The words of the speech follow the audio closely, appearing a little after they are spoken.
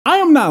I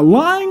am not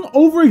lying,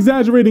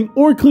 over-exaggerating,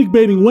 or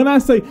clickbaiting when I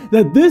say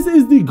that this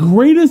is the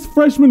greatest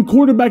freshman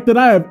quarterback that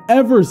I have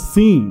ever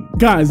seen.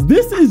 Guys,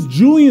 this is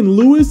Julian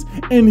Lewis,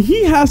 and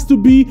he has to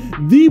be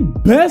the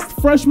best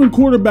freshman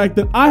quarterback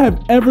that I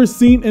have ever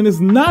seen, and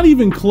it's not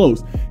even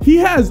close. He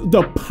has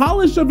the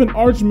polish of an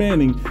Arch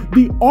Manning,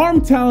 the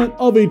arm talent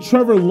of a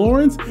Trevor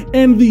Lawrence,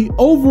 and the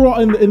overall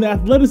and the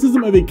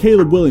athleticism of a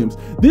Caleb Williams.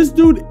 This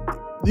dude,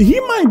 he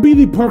might be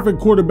the perfect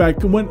quarterback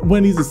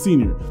when he's a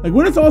senior. Like,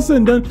 when it's all said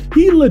and done,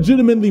 he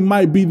legitimately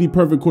might be the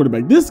perfect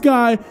quarterback. This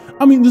guy,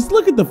 I mean, just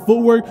look at the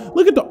footwork,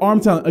 look at the arm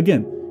talent.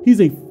 Again,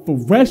 he's a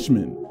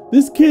freshman.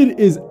 This kid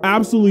is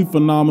absolutely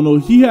phenomenal.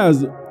 He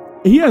has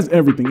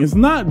everything. It's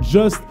not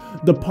just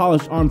the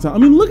polished arm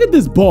talent. I mean, look at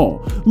this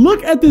ball.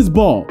 Look at this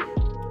ball.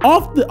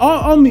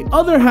 On the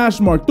other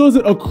hash mark, throws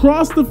it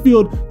across the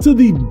field to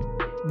the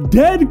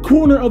dead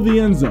corner of the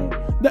end zone.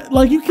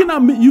 Like, you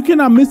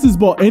cannot miss this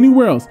ball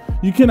anywhere else.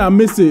 You cannot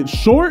miss it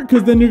short,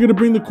 because then you're going to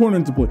bring the corner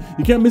into play.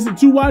 You can't miss it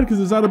too wide because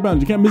it's out of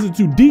bounds. You can't miss it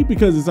too deep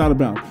because it's out of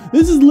bounds.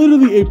 This is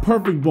literally a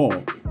perfect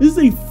ball. This is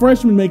a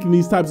freshman making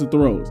these types of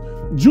throws.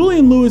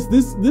 Julian Lewis,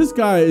 this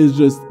guy is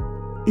just,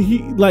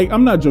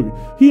 I'm not joking.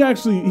 He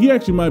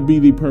actually might be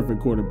the perfect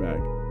quarterback.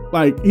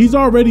 Like, he's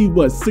already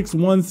what, 6'1",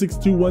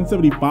 6'2",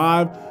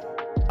 175.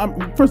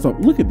 First off,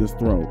 look at this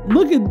throw.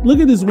 Look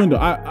at this window.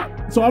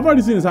 So I've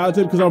already seen this highlight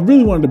tape because I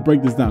really wanted to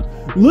break this down.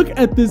 Look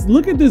at this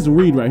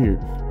read right here.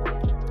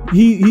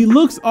 He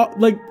looks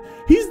like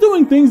he's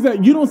doing things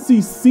that you don't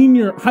see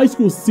high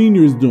school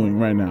seniors doing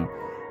right now.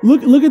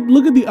 Look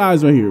at the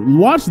eyes right here.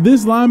 Watch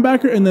this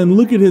linebacker and then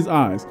look at his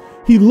eyes.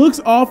 He looks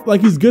off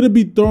like he's gonna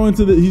be throwing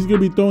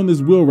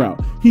this wheel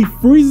route. He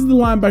freezes the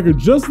linebacker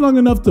just long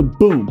enough to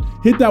boom,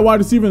 hit that wide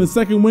receiver in the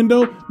second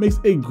window, makes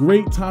a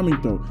great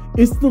timing throw.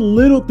 It's the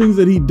little things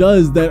that he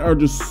does that are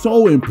just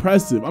so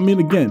impressive. I mean,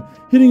 again,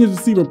 hitting his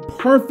receiver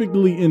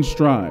perfectly in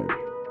stride.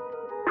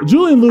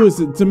 Julian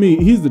Lewis, to me,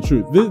 he's the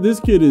truth.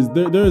 This kid is,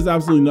 there is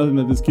absolutely nothing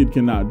that this kid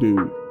cannot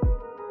do.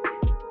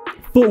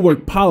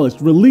 Footwork polished,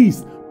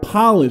 release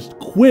polished,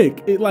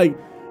 quick.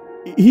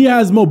 He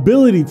has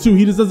mobility too.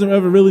 He just doesn't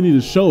ever really need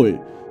to show it.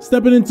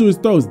 Stepping into his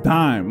throws,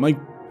 dime. Like,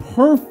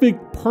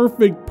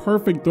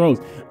 perfect throws.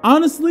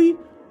 Honestly,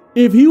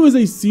 if he was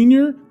a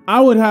senior, I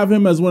would have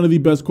him as one of the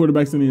best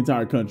quarterbacks in the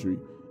entire country.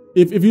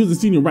 If he was a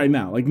senior right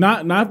now, like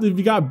not if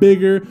he got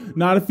bigger,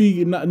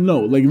 no,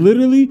 like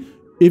literally,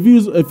 if he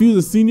was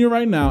a senior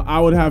right now, I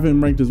would have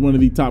him ranked as one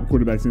of the top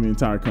quarterbacks in the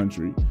entire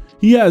country.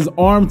 He has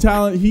arm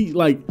talent.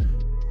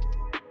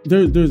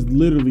 There's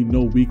literally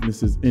no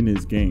weaknesses in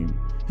his game.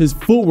 His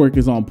footwork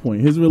is on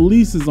point. His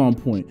release is on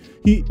point.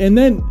 And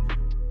then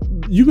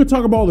you could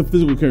talk about all the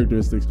physical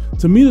characteristics.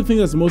 To me, the thing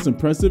that's most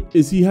impressive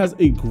is he has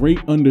a great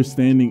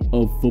understanding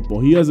of football.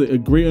 He has a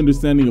great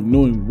understanding of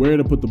knowing where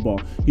to put the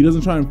ball. He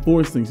doesn't try and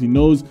force things.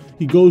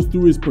 He goes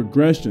through his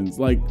progressions.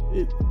 Like,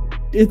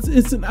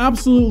 it's an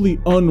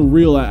absolutely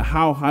unreal at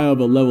how high of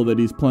a level that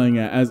he's playing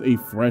at as a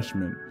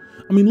freshman.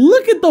 I mean,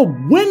 look at the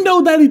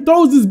window that he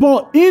throws this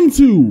ball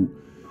into.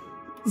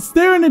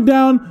 Staring it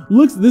down,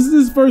 this is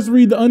his first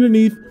read, the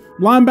underneath.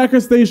 Linebacker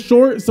stays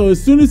short, so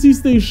as soon as he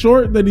stays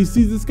short that he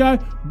sees this guy,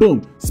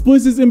 boom,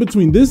 splits this in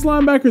between this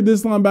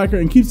linebacker,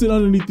 and keeps it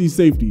underneath these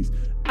safeties.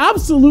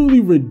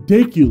 Absolutely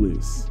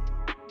ridiculous.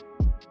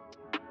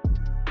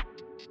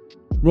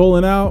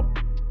 Rolling out,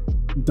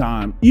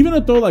 dime. Even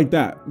a throw like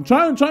that.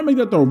 Try to make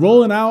that throw,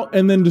 rolling out,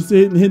 and then just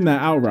hitting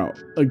that out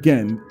route.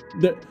 Again,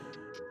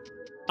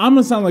 I'm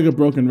gonna sound like a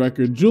broken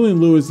record. Julian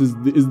Lewis is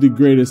the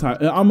greatest.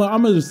 I'm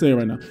gonna just say it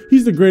right now.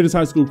 He's the greatest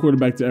high school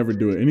quarterback to ever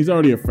do it, and he's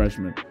already a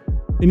freshman.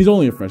 And he's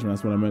only a freshman.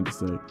 That's what I meant to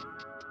say.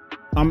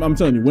 I'm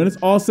telling you, when it's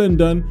all said and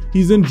done,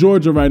 he's in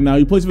Georgia right now.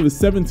 He plays for the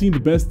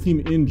 17th best team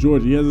in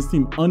Georgia. He has his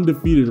team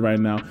undefeated right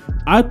now.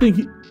 I think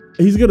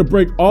he's gonna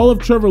break all of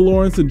Trevor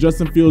Lawrence and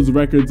Justin Fields'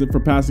 records for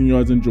passing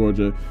yards in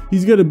Georgia.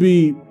 He's gonna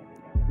be.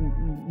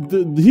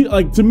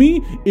 To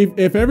me,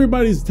 if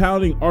everybody's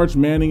touting Arch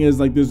Manning as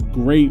like this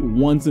great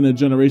once in a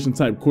generation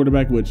type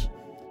quarterback, which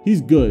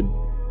he's good,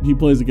 he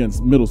plays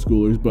against middle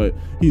schoolers, but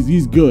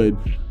he's good.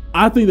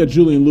 I think that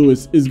Julian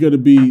Lewis is going to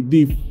be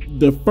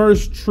the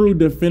first true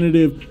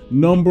definitive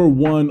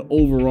 #1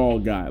 overall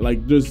guy.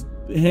 Like, just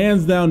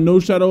hands down, no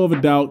shadow of a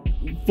doubt,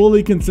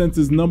 fully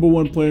consensus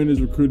 #1 player in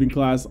his recruiting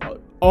class.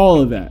 All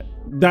of that.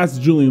 That's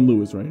Julian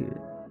Lewis right here.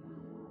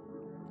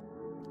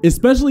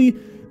 Especially,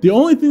 the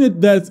only thing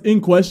that's in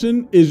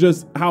question is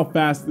just how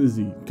fast is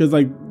he? Because,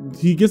 like,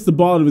 he gets the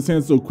ball out of his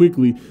hands so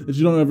quickly that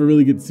you don't ever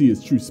really get to see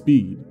his true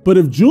speed. But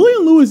if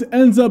Julian Lewis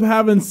ends up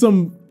having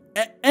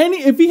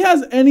if he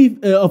has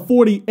a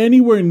 40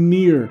 anywhere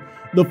near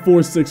the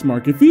 4.6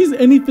 mark, if he's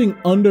anything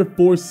under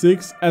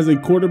 4.6 as a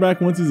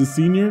quarterback once he's a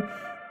senior,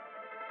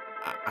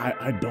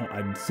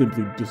 I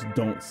simply just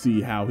don't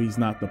see how he's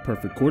not the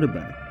perfect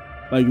quarterback.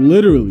 Like,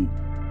 literally.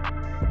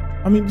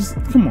 I mean, just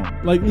come on.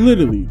 Like,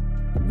 literally.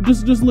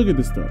 Just look at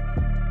this stuff.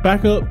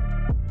 Back up,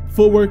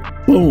 footwork,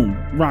 boom,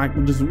 rock,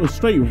 just a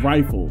straight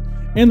rifle.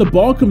 And the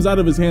ball comes out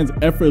of his hands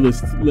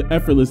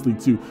effortlessly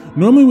too.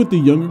 Normally with the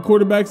younger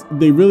quarterbacks,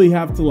 they really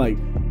have to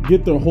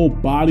get their whole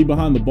body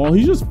behind the ball.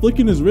 He's just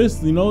flicking his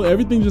wrist, you know,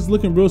 everything's just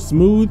looking real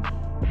smooth.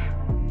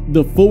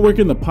 The footwork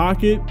in the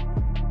pocket.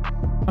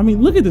 I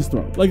mean, look at this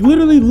throw. Like,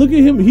 literally, look at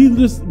him. He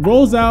just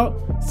rolls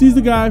out, sees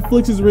the guy,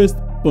 flicks his wrist,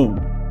 boom.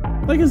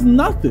 Like, it's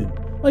nothing.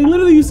 Like,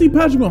 literally, you see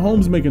Patrick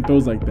Mahomes making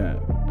throws like that.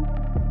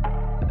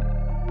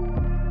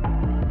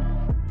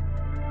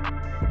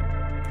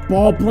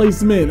 Ball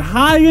placement,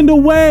 high and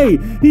away.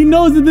 He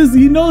knows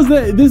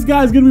that this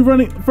guy's gonna be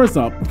running. First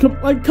off, come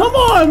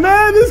on,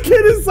 man. This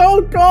kid is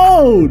so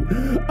cold.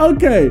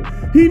 Okay,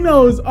 he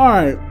knows. All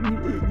right,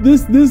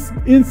 this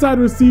inside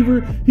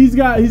receiver, he's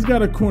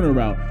got a corner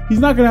route. He's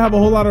not gonna have a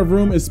whole lot of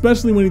room,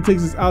 especially when he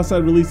takes his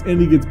outside release and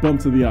he gets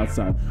bumped to the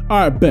outside. All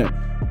right, bet.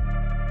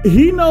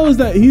 He knows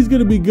that he's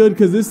gonna be good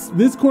because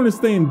this corner's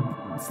staying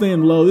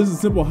low. This is a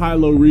simple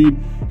high-low read.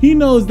 He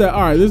knows that,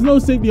 all right, there's no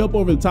safety help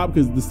over the top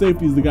because the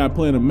safety is the guy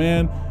playing a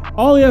man.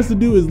 All he has to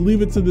do is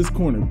leave it to this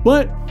corner,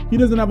 but he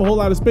doesn't have a whole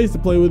lot of space to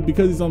play with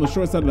because he's on the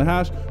short side of the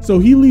hash, so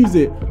he leaves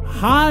it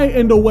high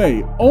and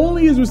away.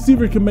 Only his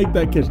receiver can make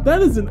that catch.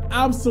 That is an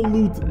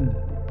absolute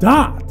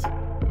dot.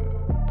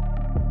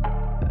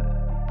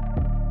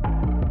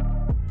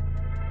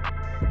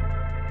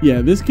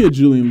 Yeah, this kid,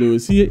 Julian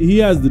Lewis, he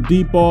has the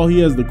deep ball, he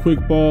has the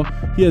quick ball,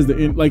 he has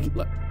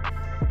the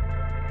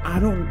I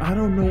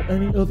don't know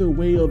any other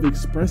way of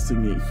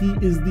expressing it. He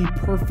is the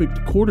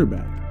perfect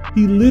quarterback.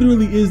 He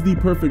literally is the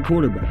perfect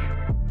quarterback.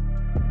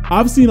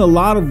 I've seen a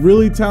lot of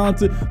really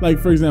talented, like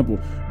for example,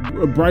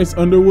 Bryce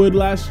Underwood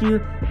last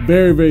year,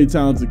 very, very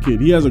talented kid.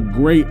 He has a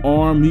great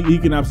arm. He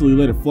can absolutely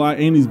let it fly,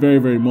 and he's very,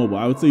 very mobile.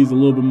 I would say he's a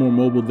little bit more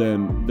mobile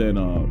than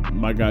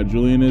my guy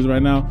Julian is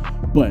right now,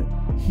 but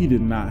he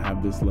did not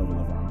have this level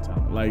of arm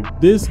talent.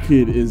 Like, this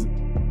kid is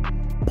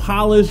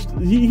polished.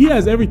 He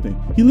has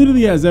everything. He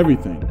literally has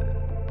everything.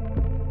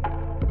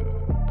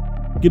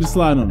 Get to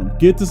sliding on him.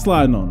 Get to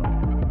sliding on him.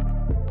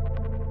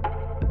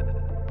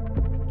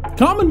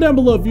 Comment down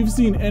below if you've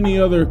seen any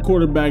other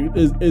quarterback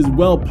as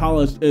well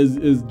polished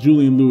as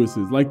Julian Lewis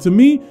is. Like, to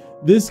me,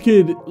 this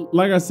kid,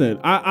 like I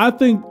said, I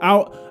think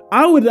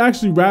I would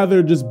actually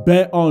rather just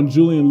bet on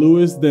Julian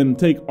Lewis than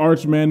take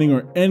Arch Manning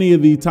or any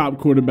of the top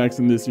quarterbacks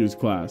in this year's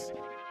class.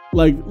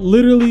 Like,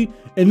 literally,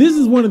 and this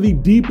is one of the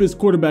deepest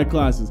quarterback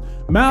classes.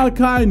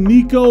 Malachi,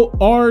 Nico,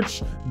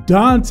 Arch,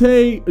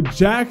 Dante,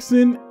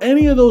 Jackson,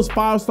 any of those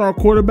 5-star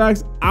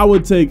quarterbacks, I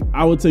would take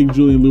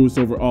Julian Lewis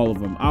over all of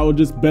them. I would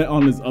just bet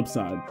on his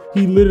upside.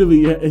 He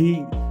literally,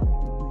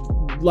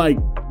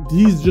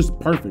 he's just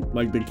perfect.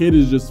 Like, the kid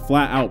is just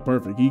flat out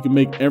perfect. He can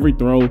make every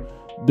throw.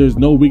 There's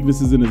no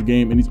weaknesses in his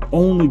game, and he's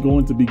only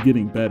going to be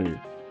getting better.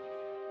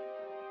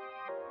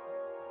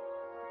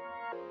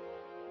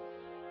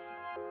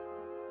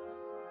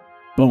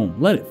 Boom,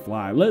 let it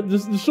fly.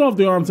 Just show off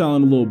the arm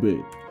talent a little bit.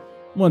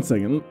 1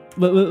 second,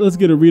 let's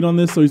get a read on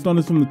this. So he's throwing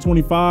this from the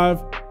 25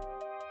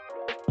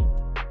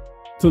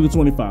 to the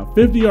 25.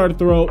 50-yard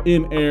throw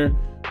in air.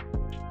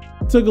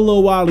 Took a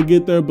little while to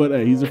get there, but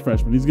hey, he's a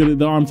freshman. He's good.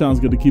 The arm talent's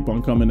going to keep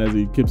on coming as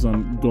he keeps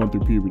on going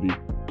through puberty.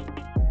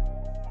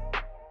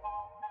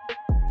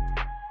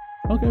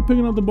 Okay,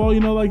 picking up the ball, you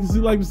know, like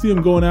to see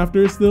him going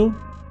after it still.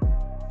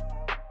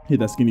 Hit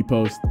that skinny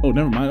post. Oh,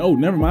 never mind. Oh,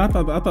 never mind.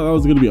 I thought that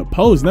was going to be a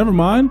post. Never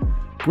mind.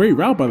 Great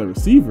route by the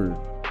receiver.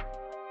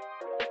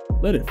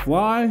 Let it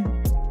fly.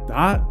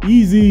 Dot.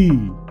 Easy.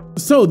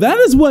 So that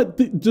is what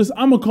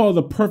I'm going to call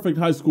the perfect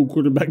high school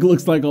quarterback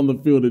looks like on the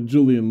field of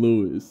Julian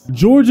Lewis.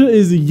 Georgia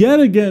is yet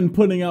again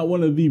putting out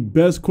one of the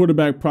best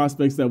quarterback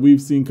prospects that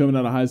we've seen coming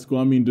out of high school.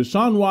 I mean,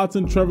 Deshaun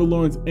Watson, Trevor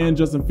Lawrence, and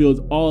Justin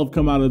Fields all have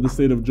come out of the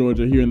state of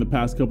Georgia here in the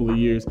past couple of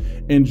years.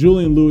 And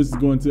Julian Lewis is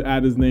going to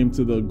add his name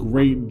to the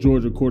great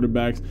Georgia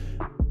quarterbacks.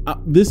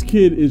 This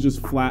kid is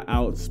just flat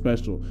out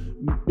special.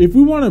 If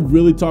we want to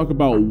really talk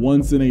about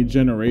once in a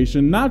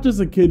generation, not just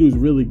a kid who's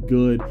really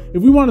good,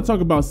 if we want to talk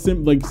about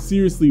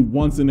seriously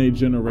once in a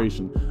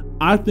generation,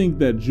 I think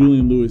that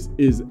Julian Lewis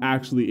is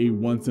actually a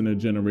once in a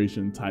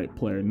generation type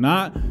player.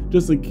 Not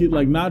just a kid,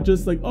 not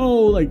just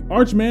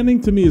Arch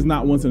Manning to me is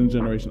not once in a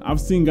generation.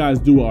 I've seen guys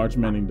do what Arch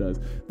Manning does.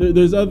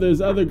 There's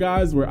other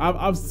guys where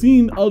I've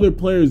seen other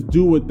players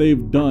do what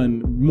they've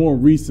done more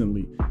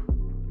recently.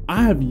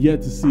 I have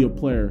yet to see a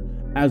player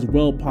as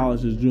well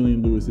polished as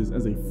Julian Lewis is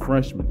as a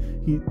freshman.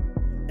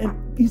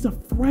 He's a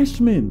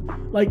freshman.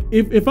 Like,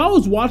 if I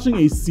was watching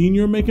a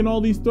senior making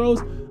all these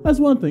throws, that's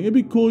one thing. It'd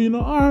be cool, you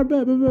know. All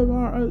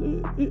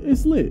right,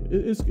 it's lit.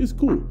 It's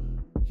cool.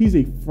 He's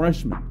a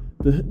freshman.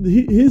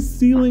 His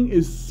ceiling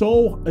is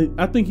so.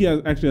 I think he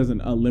actually has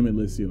a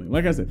limitless ceiling.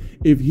 Like I said,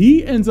 if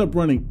he ends up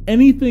running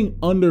anything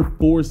under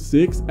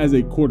 4.6 as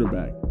a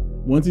quarterback,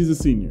 once he's a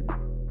senior,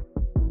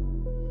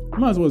 you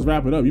might as well just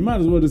wrap it up. You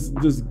might as well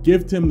just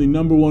gift him the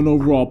 #1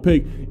 overall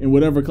pick in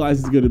whatever class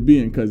he's going to be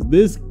in, because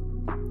this.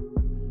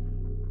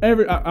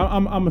 I'm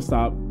gonna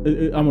stop.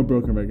 I'm a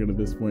broken record at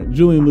this point.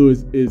 Julian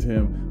Lewis is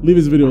him. Leave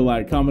this video a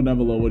like. Comment down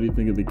below what do you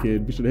think of the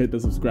kid. Be sure to hit the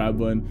subscribe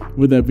button.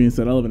 With that being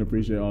said, I love and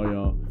appreciate all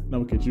y'all. And I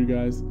will catch you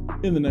guys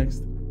in the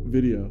next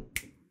video.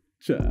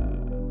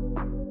 Ciao.